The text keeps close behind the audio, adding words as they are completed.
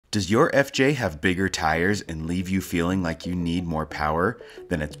Does your FJ have bigger tires and leave you feeling like you need more power?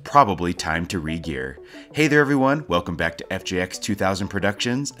 Then it's probably time to regear. Hey there everyone, welcome back to FJX 2000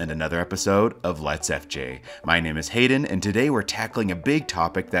 Productions and another episode of Let's FJ. My name is Hayden and today we're tackling a big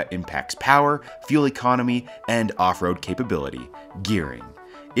topic that impacts power, fuel economy, and off-road capability, gearing.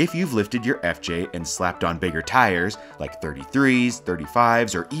 If you've lifted your FJ and slapped on bigger tires, like 33s,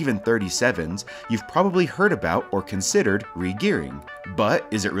 35s, or even 37s, you've probably heard about or considered regearing. But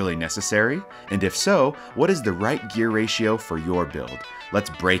is it really necessary? And if so, what is the right gear ratio for your build? Let's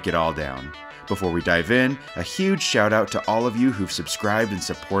break it all down. Before we dive in, a huge shout out to all of you who've subscribed and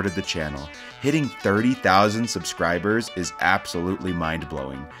supported the channel. Hitting 30,000 subscribers is absolutely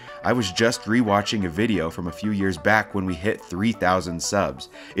mind-blowing. I was just rewatching a video from a few years back when we hit 3,000 subs.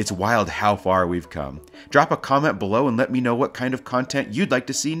 It's wild how far we've come. Drop a comment below and let me know what kind of content you'd like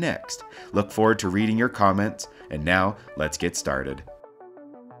to see next. Look forward to reading your comments, and now let's get started.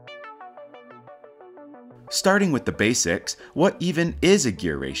 Starting with the basics, what even is a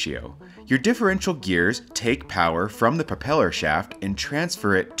gear ratio? Your differential gears take power from the propeller shaft and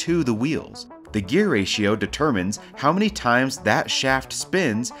transfer it to the wheels. The gear ratio determines how many times that shaft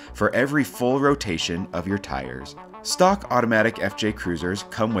spins for every full rotation of your tires. Stock automatic FJ Cruisers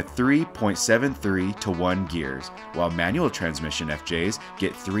come with 3.73 to 1 gears, while manual transmission FJs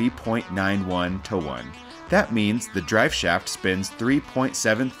get 3.91 to 1. That means the drive shaft spins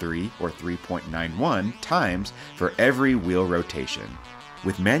 3.73 or 3.91 times for every wheel rotation.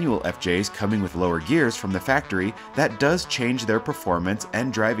 With manual FJs coming with lower gears from the factory, that does change their performance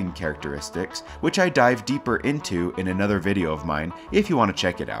and driving characteristics, which I dive deeper into in another video of mine if you want to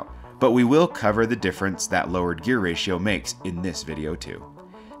check it out. But we will cover the difference that lowered gear ratio makes in this video too.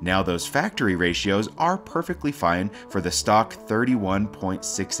 Now those factory ratios are perfectly fine for the stock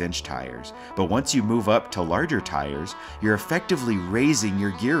 31.6-inch tires, but once you move up to larger tires, you're effectively raising your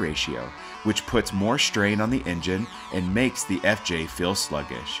gear ratio, which puts more strain on the engine and makes the FJ feel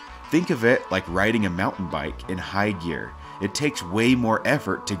sluggish. Think of it like riding a mountain bike in high gear. It takes way more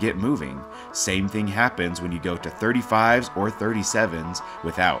effort to get moving. Same thing happens when you go to 35s or 37s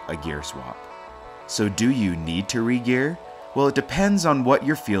without a gear swap. So do you need to regear? Well, it depends on what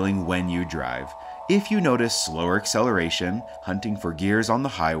you're feeling when you drive. If you notice slower acceleration, hunting for gears on the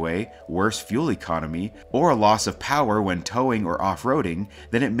highway, worse fuel economy, or a loss of power when towing or off-roading,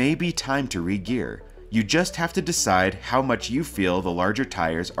 then it may be time to regear. You just have to decide how much you feel the larger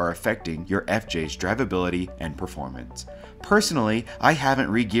tires are affecting your FJ's drivability and performance. Personally, I haven't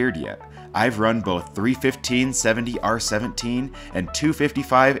regeared yet. I've run both 315/70 R17 and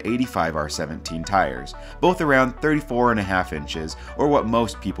 255/85 R17 tires, both around 34.5 inches, or what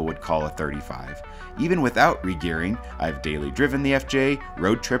most people would call a 35. Even without regearing, I've daily driven the FJ,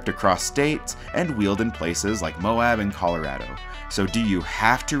 road tripped across states, and wheeled in places like Moab and Colorado. So do you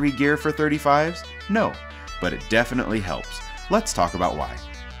have to regear for 35s? No, but it definitely helps. Let's talk about why.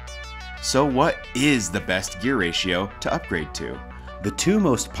 So what is the best gear ratio to upgrade to? The two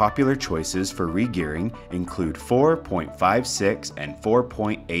most popular choices for regearing include 4.56 and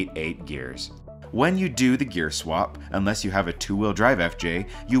 4.88 gears. When you do the gear swap, unless you have a two-wheel drive FJ,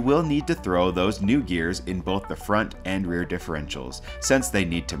 you will need to throw those new gears in both the front and rear differentials, since they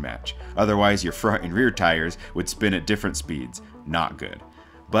need to match. Otherwise, your front and rear tires would spin at different speeds. Not good.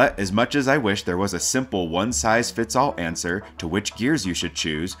 But as much as I wish there was a simple one-size-fits-all answer to which gears you should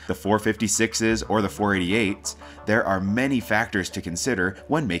choose, the 456s or the 488s, there are many factors to consider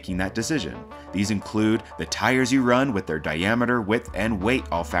when making that decision. These include the tires you run with their diameter, width, and weight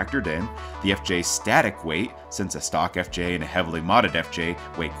all factored in, the FJ's static weight, since a stock FJ and a heavily modded FJ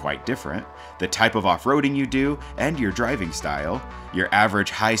weigh quite different, the type of off-roading you do, and your driving style, your average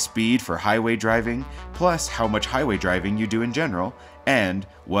high speed for highway driving, plus how much highway driving you do in general, and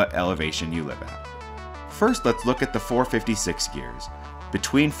what elevation you live at. First, let's look at the 456 gears.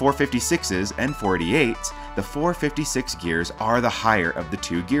 Between 456s and 488s, the 456 gears are the higher of the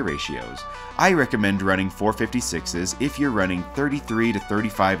two gear ratios. I recommend running 456s if you're running 33 to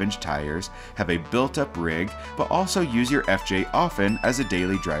 35-inch tires, have a built-up rig, but also use your FJ often as a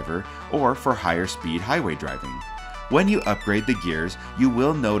daily driver or for higher speed highway driving. When you upgrade the gears, you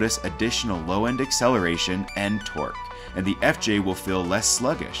will notice additional low-end acceleration and torque, and the FJ will feel less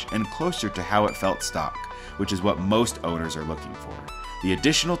sluggish and closer to how it felt stock, which is what most owners are looking for. The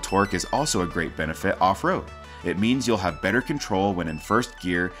additional torque is also a great benefit off-road. It means you'll have better control when in first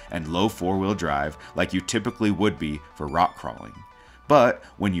gear and low four-wheel drive like you typically would be for rock crawling. But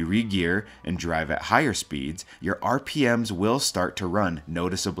when you regear and drive at higher speeds, your RPMs will start to run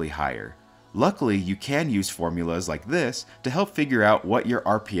noticeably higher. Luckily, you can use formulas like this to help figure out what your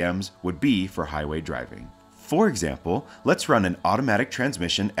RPMs would be for highway driving. For example, let's run an automatic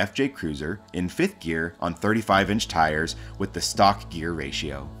transmission FJ Cruiser in 5th gear on 35-inch tires with the stock gear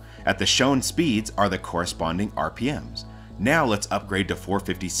ratio. At the shown speeds are the corresponding RPMs. Now let's upgrade to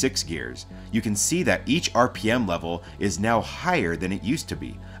 456 gears. You can see that each RPM level is now higher than it used to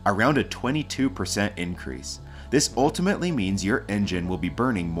be, around a 22% increase. This ultimately means your engine will be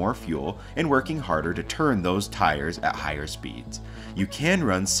burning more fuel and working harder to turn those tires at higher speeds. You can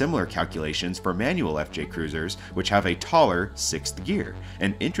run similar calculations for manual FJ Cruisers, which have a taller 6th gear,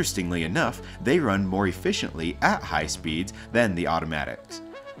 and interestingly enough, they run more efficiently at high speeds than the automatics.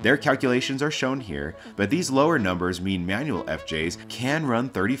 Their calculations are shown here, but these lower numbers mean manual FJs can run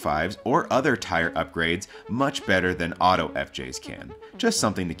 35s or other tire upgrades much better than auto FJs can. Just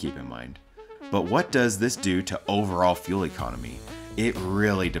something to keep in mind. But what does this do to overall fuel economy? It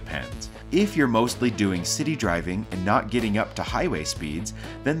really depends. If you're mostly doing city driving and not getting up to highway speeds,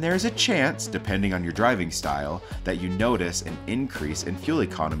 then there's a chance, depending on your driving style, that you notice an increase in fuel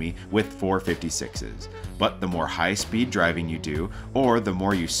economy with 456s. But the more high-speed driving you do, or the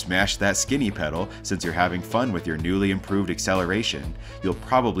more you smash that skinny pedal since you're having fun with your newly improved acceleration, you'll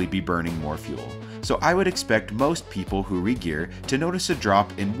probably be burning more fuel. So I would expect most people who regear to notice a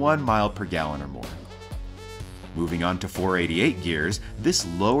drop in 1 mile per gallon or more. Moving on to 488 gears, this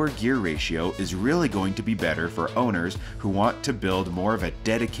lower gear ratio is really going to be better for owners who want to build more of a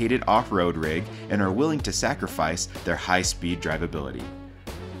dedicated off-road rig and are willing to sacrifice their high-speed drivability.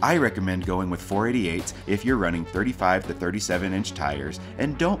 I recommend going with 488s if you're running 35 to 37-inch tires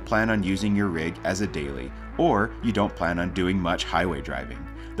and don't plan on using your rig as a daily, or you don't plan on doing much highway driving.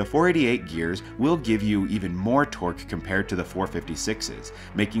 The 488 gears will give you even more torque compared to the 456s,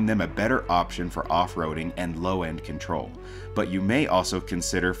 making them a better option for off-roading and low-end control. But you may also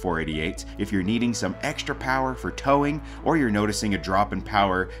consider 488s if you're needing some extra power for towing or you're noticing a drop in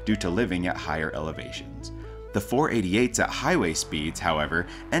power due to living at higher elevations. The 488s at highway speeds, however,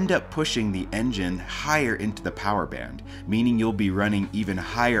 end up pushing the engine higher into the power band, meaning you'll be running even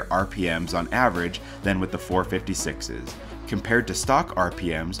higher RPMs on average than with the 456s. Compared to stock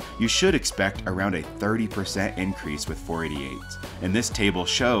RPMs, you should expect around a 30% increase with 488s, and this table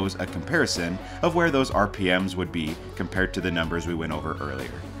shows a comparison of where those RPMs would be compared to the numbers we went over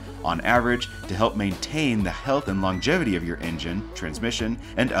earlier. On average, to help maintain the health and longevity of your engine, transmission,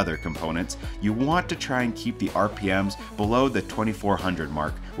 and other components, you want to try and keep the RPMs below the 2400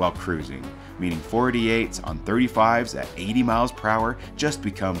 mark while cruising, meaning 488s on 35s at 80 miles per hour just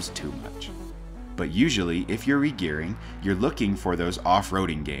becomes too much. But usually, if you're regearing, you're looking for those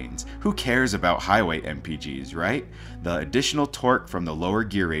off-roading gains. Who cares about highway MPGs, right? The additional torque from the lower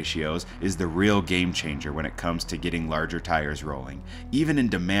gear ratios is the real game changer when it comes to getting larger tires rolling, even in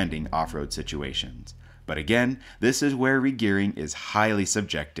demanding off-road situations. But again, this is where regearing is highly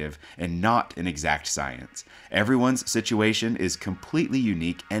subjective and not an exact science. Everyone's situation is completely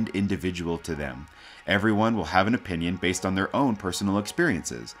unique and individual to them. Everyone will have an opinion based on their own personal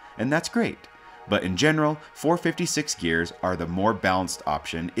experiences, and that's great. But in general, 456 gears are the more balanced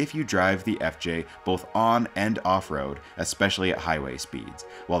option if you drive the FJ both on and off-road, especially at highway speeds,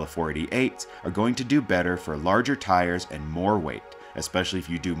 while the 488s are going to do better for larger tires and more weight, especially if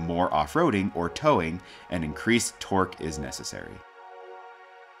you do more off-roading or towing and increased torque is necessary.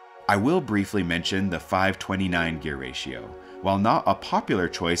 I will briefly mention the 529 gear ratio. While not a popular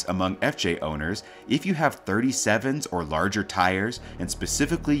choice among FJ owners, if you have 37s or larger tires and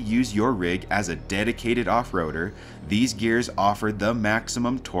specifically use your rig as a dedicated off-roader, these gears offer the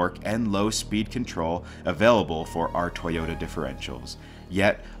maximum torque and low speed control available for our Toyota differentials.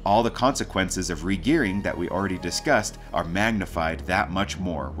 Yet, all the consequences of regearing that we already discussed are magnified that much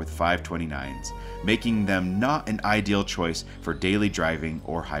more with 529s, making them not an ideal choice for daily driving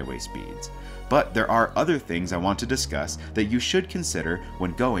or highway speeds. But there are other things I want to discuss that you should consider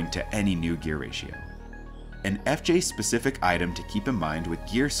when going to any new gear ratio. An FJ specific item to keep in mind with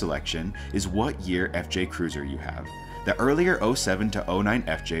gear selection is what year FJ Cruiser you have. The earlier 07 to 09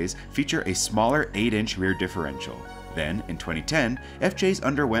 FJs feature a smaller 8-inch rear differential. Then, in 2010, FJs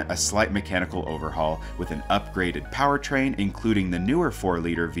underwent a slight mechanical overhaul with an upgraded powertrain including the newer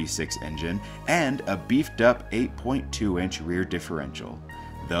 4-liter V6 engine and a beefed up 8.2-inch rear differential.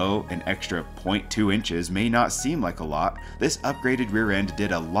 Though an extra 0.2 inches may not seem like a lot, this upgraded rear end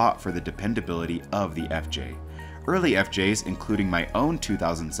did a lot for the dependability of the FJ. Early FJs, including my own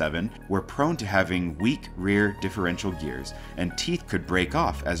 2007, were prone to having weak rear differential gears, and teeth could break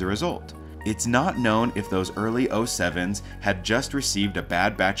off as a result. It's not known if those early 07s had just received a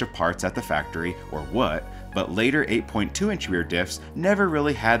bad batch of parts at the factory or what, but later 8.2-inch rear diffs never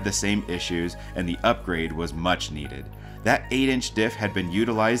really had the same issues and the upgrade was much needed. That 8-inch diff had been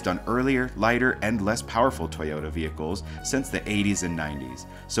utilized on earlier, lighter, and less powerful Toyota vehicles since the 80s and 90s,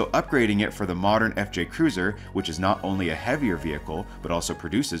 so upgrading it for the modern FJ Cruiser, which is not only a heavier vehicle, but also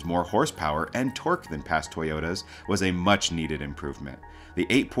produces more horsepower and torque than past Toyotas, was a much needed improvement. The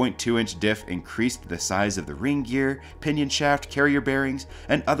 8.2-inch diff increased the size of the ring gear, pinion shaft, carrier bearings,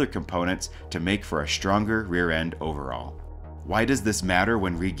 and other components to make for a stronger rear end overall. Why does this matter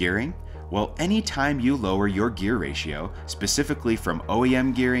when regearing? Well, anytime you lower your gear ratio, specifically from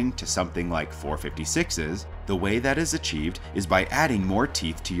OEM gearing to something like 456s, the way that is achieved is by adding more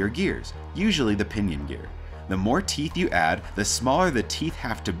teeth to your gears, usually the pinion gear. The more teeth you add, the smaller the teeth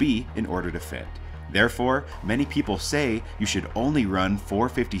have to be in order to fit. Therefore, many people say you should only run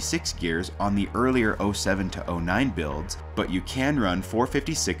 456 gears on the earlier 07 to 09 builds, but you can run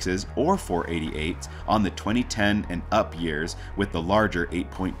 456s or 488s on the 2010 and up years with the larger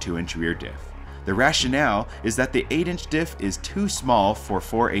 8.2-inch rear diff. The rationale is that the 8-inch diff is too small for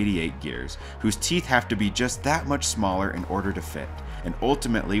 488 gears, whose teeth have to be just that much smaller in order to fit, and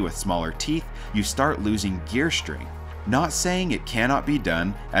ultimately with smaller teeth, you start losing gear strength. Not saying it cannot be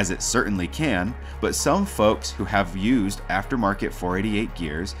done, as it certainly can, but some folks who have used aftermarket 488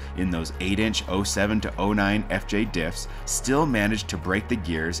 gears in those 8-inch 07 to 09 FJ diffs still manage to break the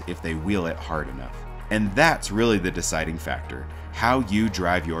gears if they wheel it hard enough. And that's really the deciding factor, how you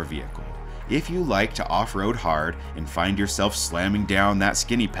drive your vehicle. If you like to off-road hard and find yourself slamming down that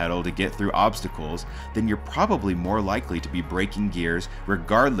skinny pedal to get through obstacles, then you're probably more likely to be breaking gears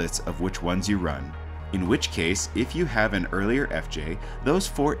regardless of which ones you run. In which case, if you have an earlier FJ, those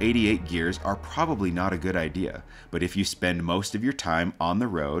 488 gears are probably not a good idea. But if you spend most of your time on the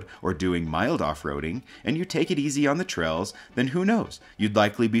road or doing mild off-roading, and you take it easy on the trails, then who knows, you'd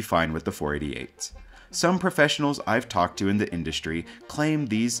likely be fine with the 488s. Some professionals I've talked to in the industry claim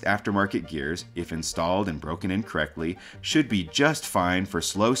these aftermarket gears, if installed and broken in correctly, should be just fine for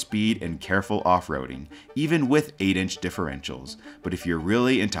slow speed and careful off-roading, even with 8-inch differentials. But if you're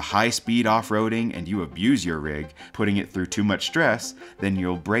really into high-speed off-roading and you abuse your rig, putting it through too much stress, then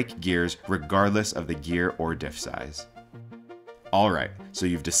you'll break gears regardless of the gear or diff size. Alright, so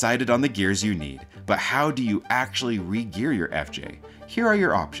you've decided on the gears you need, but how do you actually re-gear your FJ? Here are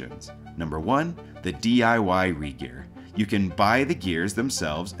your options. Number 1, the DIY Regear. You can buy the gears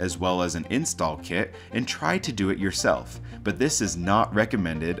themselves as well as an install kit and try to do it yourself, but this is not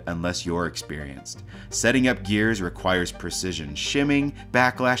recommended unless you're experienced. Setting up gears requires precision shimming,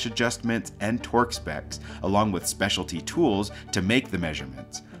 backlash adjustments, and torque specs, along with specialty tools to make the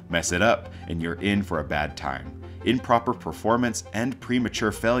measurements. Mess it up and you're in for a bad time. Improper performance and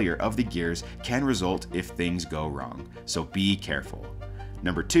premature failure of the gears can result if things go wrong, so be careful.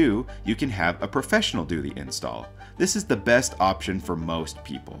 Number 2, you can have a professional do the install. This is the best option for most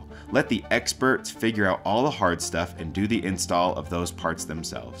people. Let the experts figure out all the hard stuff and do the install of those parts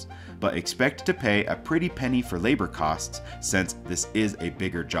themselves. But expect to pay a pretty penny for labor costs since this is a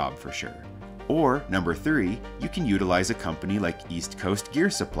bigger job for sure. Or, number 3, you can utilize a company like East Coast Gear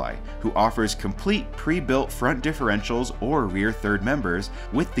Supply, who offers complete pre-built front differentials or rear third members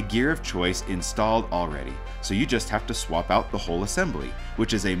with the gear of choice installed already, so you just have to swap out the whole assembly,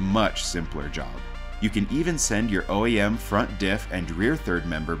 which is a much simpler job. You can even send your OEM front diff and rear third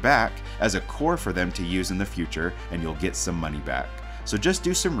member back as a core for them to use in the future, and you'll get some money back. So just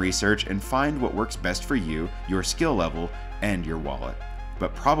do some research and find what works best for you, your skill level, and your wallet.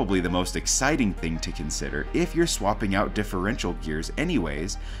 But probably the most exciting thing to consider if you're swapping out differential gears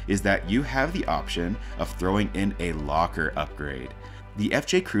anyways, is that you have the option of throwing in a locker upgrade. The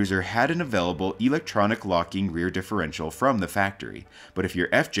FJ Cruiser had an available electronic locking rear differential from the factory, but if your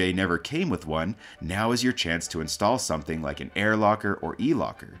FJ never came with one, now is your chance to install something like an air locker or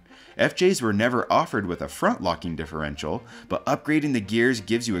e-locker. FJs were never offered with a front locking differential, but upgrading the gears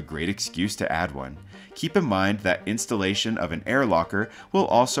gives you a great excuse to add one. Keep in mind that installation of an air locker will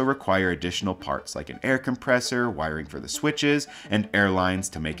also require additional parts like an air compressor, wiring for the switches, and air lines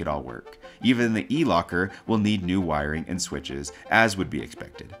to make it all work. Even the e-locker will need new wiring and switches, as would be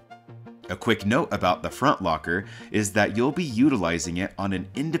expected. A quick note about the front locker is that you'll be utilizing it on an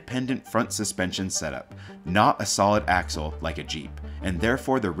independent front suspension setup, not a solid axle like a Jeep, and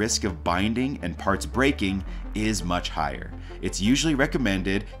therefore the risk of binding and parts breaking is much higher. It's usually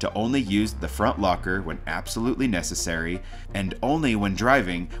recommended to only use the front locker when absolutely necessary, and only when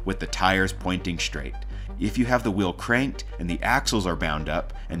driving with the tires pointing straight. If you have the wheel cranked and the axles are bound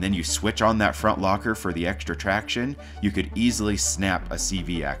up, and then you switch on that front locker for the extra traction, you could easily snap a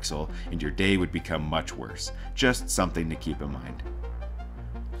CV axle and your day would become much worse. Just something to keep in mind.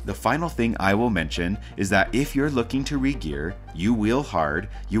 The final thing I will mention is that if you're looking to regear, you wheel hard,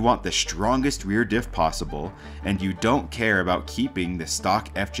 you want the strongest rear diff possible, and you don't care about keeping the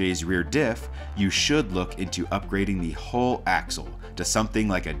stock FJ's rear diff, you should look into upgrading the whole axle to something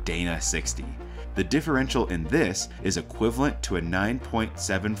like a Dana 60. The differential in this is equivalent to a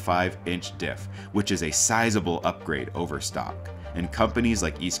 9.75 inch diff, which is a sizable upgrade over stock. And companies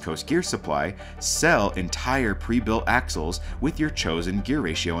like East Coast Gear Supply sell entire pre-built axles with your chosen gear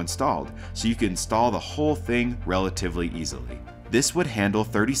ratio installed, so you can install the whole thing relatively easily. This would handle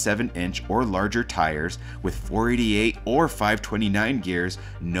 37-inch or larger tires with 488 or 529 gears,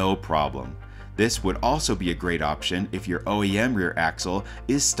 no problem. This would also be a great option if your OEM rear axle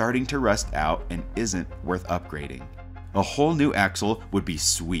is starting to rust out and isn't worth upgrading. A whole new axle would be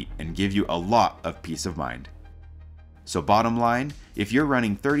sweet and give you a lot of peace of mind. So bottom line, if you're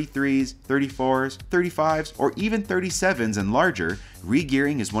running 33s, 34s, 35s, or even 37s and larger,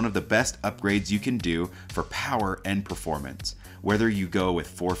 regearing is one of the best upgrades you can do for power and performance. Whether you go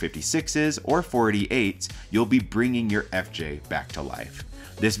with 456s or 488s, you'll be bringing your FJ back to life.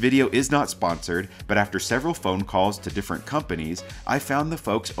 This video is not sponsored, but after several phone calls to different companies, I found the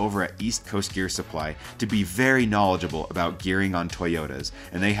folks over at East Coast Gear Supply to be very knowledgeable about gearing on Toyotas,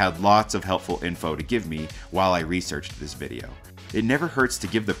 and they had lots of helpful info to give me while I researched this video. It never hurts to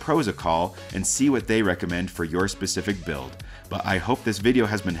give the pros a call and see what they recommend for your specific build, but I hope this video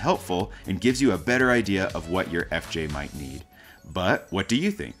has been helpful and gives you a better idea of what your FJ might need. But what do you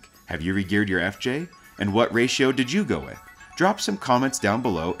think? Have you regeared your FJ? And what ratio did you go with? Drop some comments down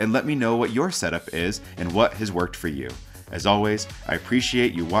below and let me know what your setup is and what has worked for you. As always, I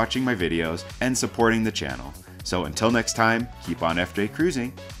appreciate you watching my videos and supporting the channel. So until next time, keep on FJ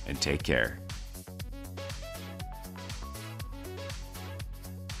cruising and take care.